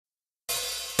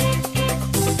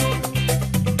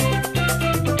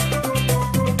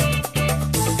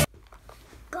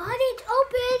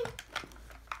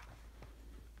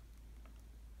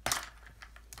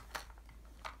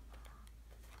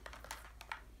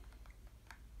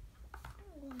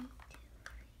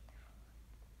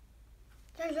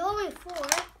There's only 4.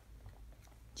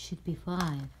 Should be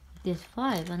 5. There's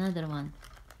 5, another one.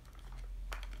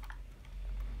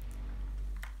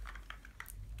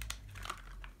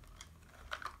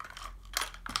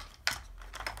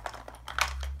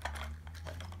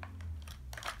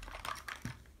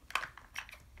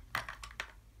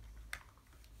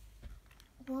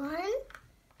 One,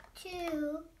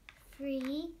 2,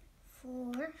 3,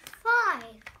 4, 5.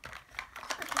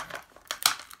 Okay.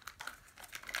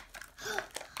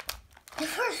 The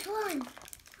first one.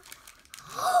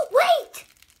 Oh, wait!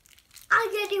 I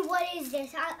get it. What is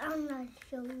this? I'm not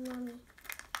showing Mommy.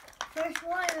 First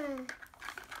one.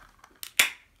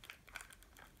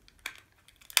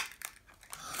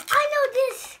 I know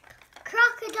this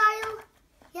crocodile.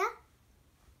 Yeah?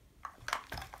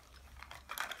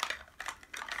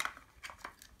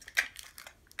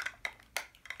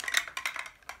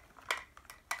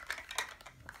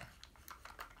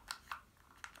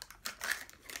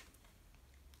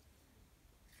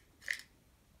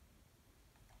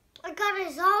 I got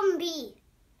a zombie.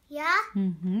 Yeah?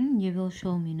 You will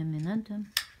show me in a minute. And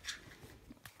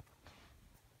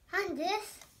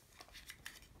this.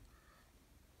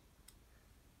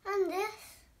 And this.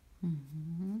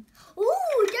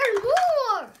 Ooh, there's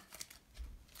more.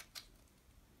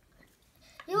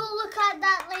 You will look at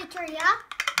that later, yeah?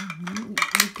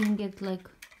 You can get like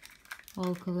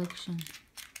all collection.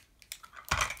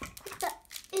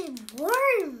 It's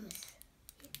worms.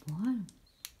 What?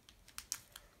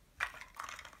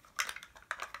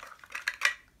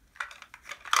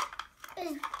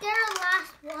 Is there a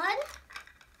last one?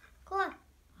 Go on.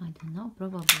 I don't know,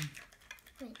 probably.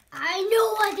 Wait, I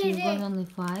know what it You got is. only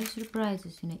 5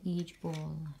 surprises in each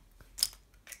ball.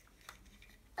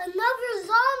 Another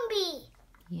zombie.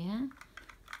 Yeah?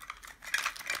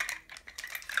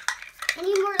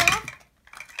 Any more left?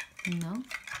 No?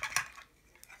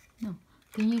 No.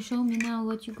 Can you show me now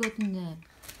what you got in there?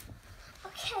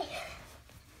 Okay.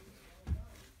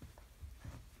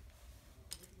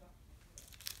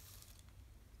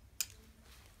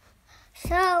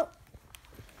 So,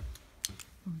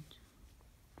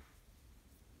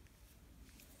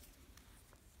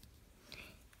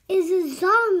 is a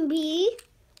zombie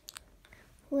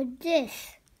with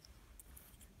this?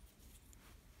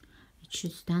 It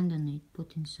should stand on it,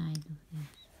 put inside of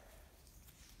this.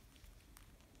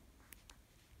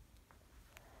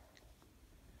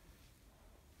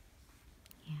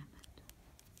 Yeah,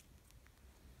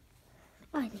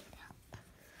 but I need help.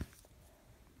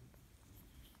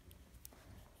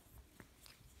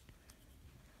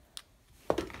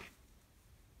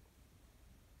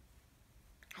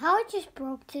 How I just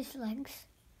broke his legs.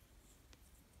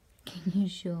 can you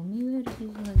show me where his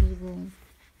legs go?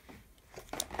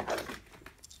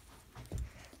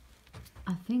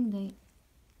 I think they...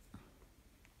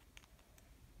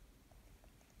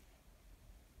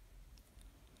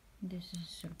 This is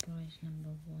surprise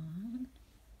number 1.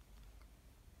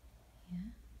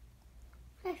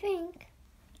 Yeah? I think.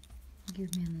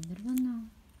 Give me another one now.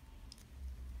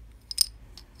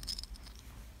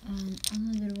 And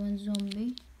another one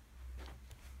zombie.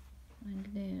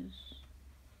 Like this.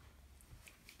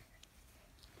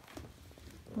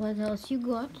 What else you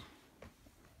got?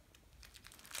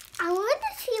 I want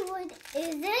to see what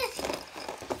is this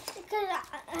because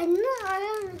I don't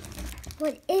know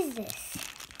what is this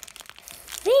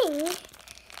thing.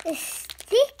 Is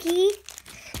sticky.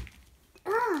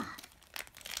 Ah.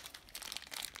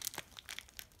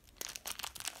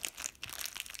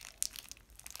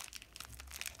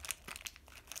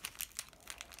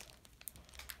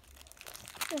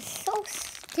 It's so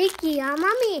sticky, huh,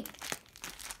 Mommy?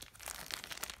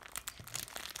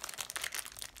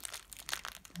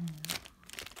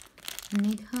 You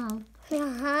need help?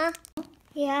 Uh-huh.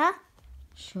 Yeah?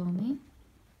 Show me.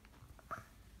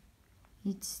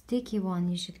 It's sticky one.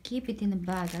 You should keep it in a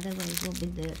bag, otherwise it will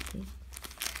be dirty.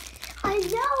 I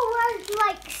know where,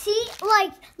 like, see,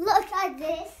 like, look at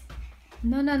this.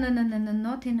 No,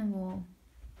 not in a wall.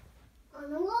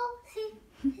 On the wall, see,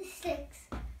 it sticks.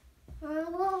 On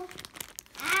the wall.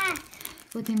 Ah.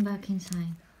 Put him back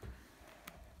inside.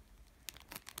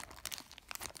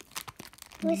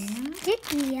 It's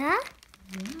sticky, yeah?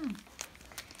 Yeah.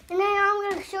 And then I'm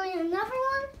going to show you another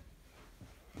one.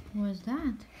 What's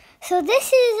that? So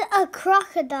this is a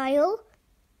crocodile.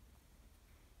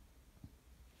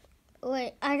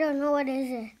 Wait, I don't know what is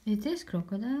it. It is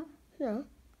crocodile? No.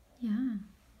 Yeah.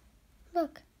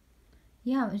 Look.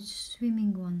 Yeah, it's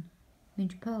swimming one.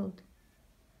 Which boat?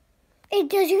 It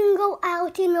doesn't go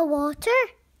out in the water?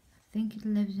 I think it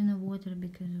lives in the water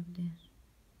because of this.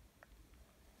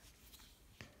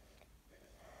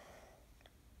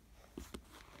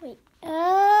 Wait,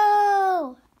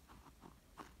 Oh.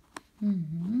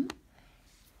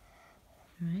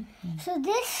 Right. So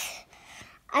this,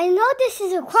 I know this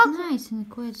is a It's crocodile. nice and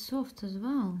quite soft as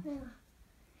well. Yeah.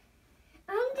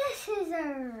 And this is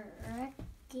a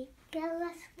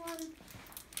ridiculous one.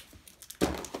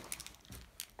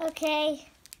 Okay.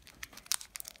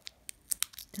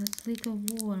 That's little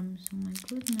worms. Oh my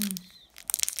goodness.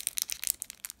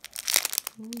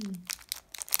 Ooh.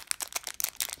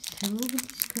 It's a little bit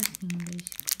disgusting,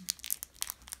 basically.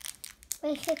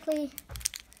 Basically,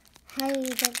 how you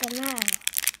get them out.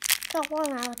 Got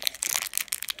one out.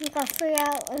 You got 3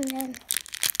 out and then...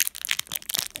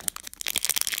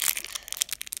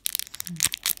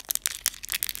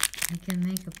 I can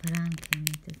make a prank on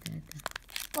it, Tata.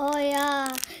 Oh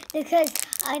yeah, because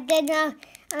I'm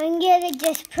gonna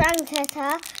just prank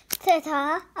Tata.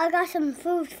 Tata, I got some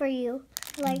food for you.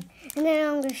 And then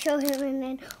I'm gonna show him and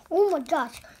then, oh my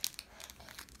gosh,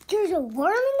 there's a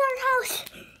worm in our house.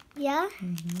 Yeah?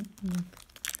 Look.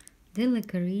 They're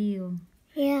like a real.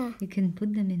 Yeah. You can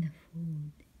put them in the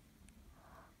food.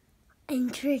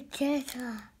 And trick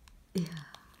Tata. Yeah.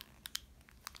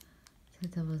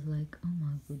 Tata was like, oh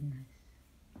my goodness.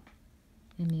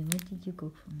 Amy, what did you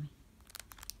cook for me?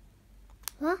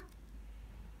 Huh?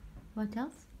 What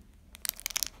else?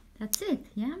 That's it,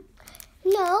 yeah?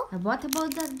 No. And what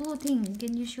about that blue thing?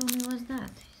 Can you show me what's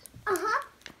that? Uh-huh.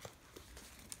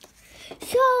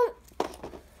 So,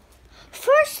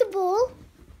 first of all,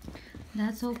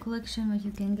 That's all collection what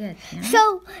you can get, yeah?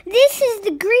 so this is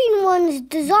the green ones,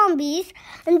 the zombies,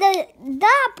 and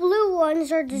that blue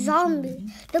ones are the zombies.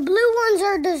 The blue ones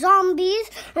are the zombies,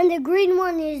 and the green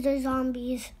one is the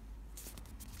zombies.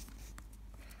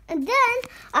 And then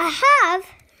I have...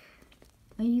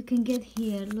 And you can get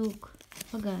here, look,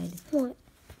 a guide. What?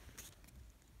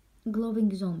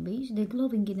 Glowing zombies. They're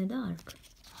glowing in the dark.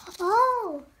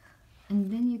 Oh, And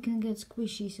then you can get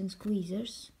squishies and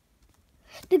squeezers.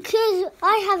 because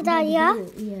I have that, Like yeah?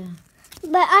 blue, yeah.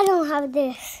 But I don't have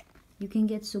this. You can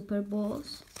get super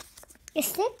balls. It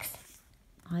sticks?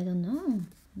 I don't know.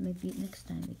 Maybe next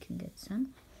time we can get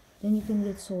some. Then you can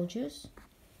get soldiers.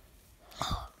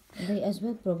 They as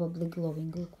well probably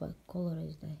glowing. Look what color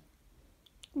is they.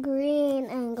 Green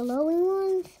and glowing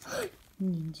ones.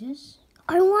 Ninjas.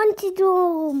 I wanted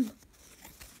them.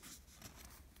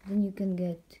 Then you can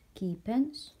get key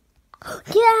pens.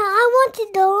 Yeah, I wanted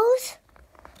those.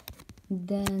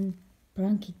 Then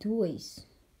pranky toys.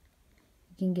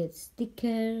 You can get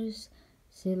stickers,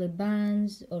 silly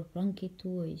bands, or pranky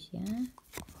toys, yeah?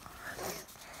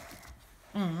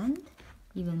 And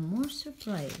even more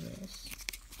surprises.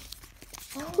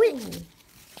 Oh, Wait.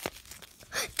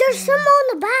 There's some on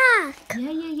the back.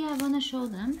 yeah, I wanna show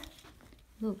them.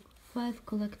 Look, 5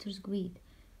 collector's grid.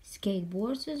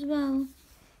 Skateboards as well.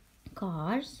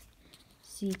 Cars.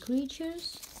 Sea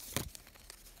creatures.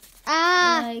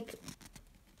 Like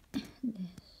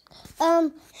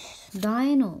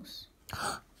dinos.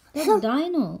 That's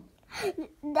dino.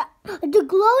 The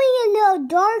glowing and the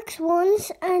dark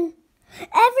ones, and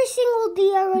every single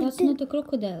deer. That's not a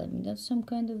crocodile. I mean, that's some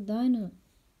kind of dinosaur.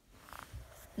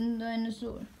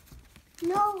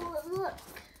 No, look.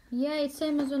 Yeah, it's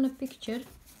same as on a picture.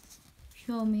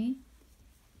 Show me.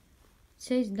 It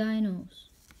says dinos.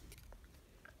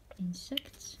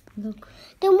 Insects. Look.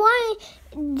 Then why?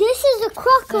 This is a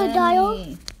crocodile.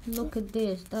 Annie, look at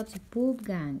this. That's a poop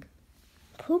gang.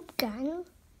 Poop gang.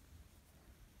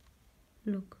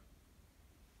 Look.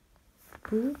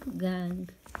 Poop gang.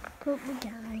 Poop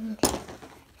gang.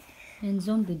 And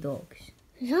zombie dogs.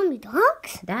 Zombie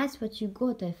dogs? That's what you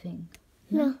got, I think.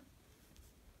 No.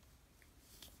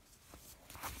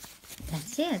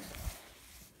 That's it.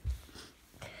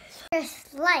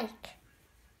 Just like.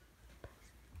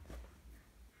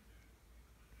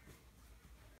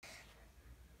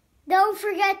 Don't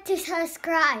forget to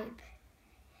subscribe.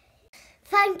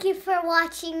 Thank you for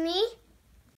watching me.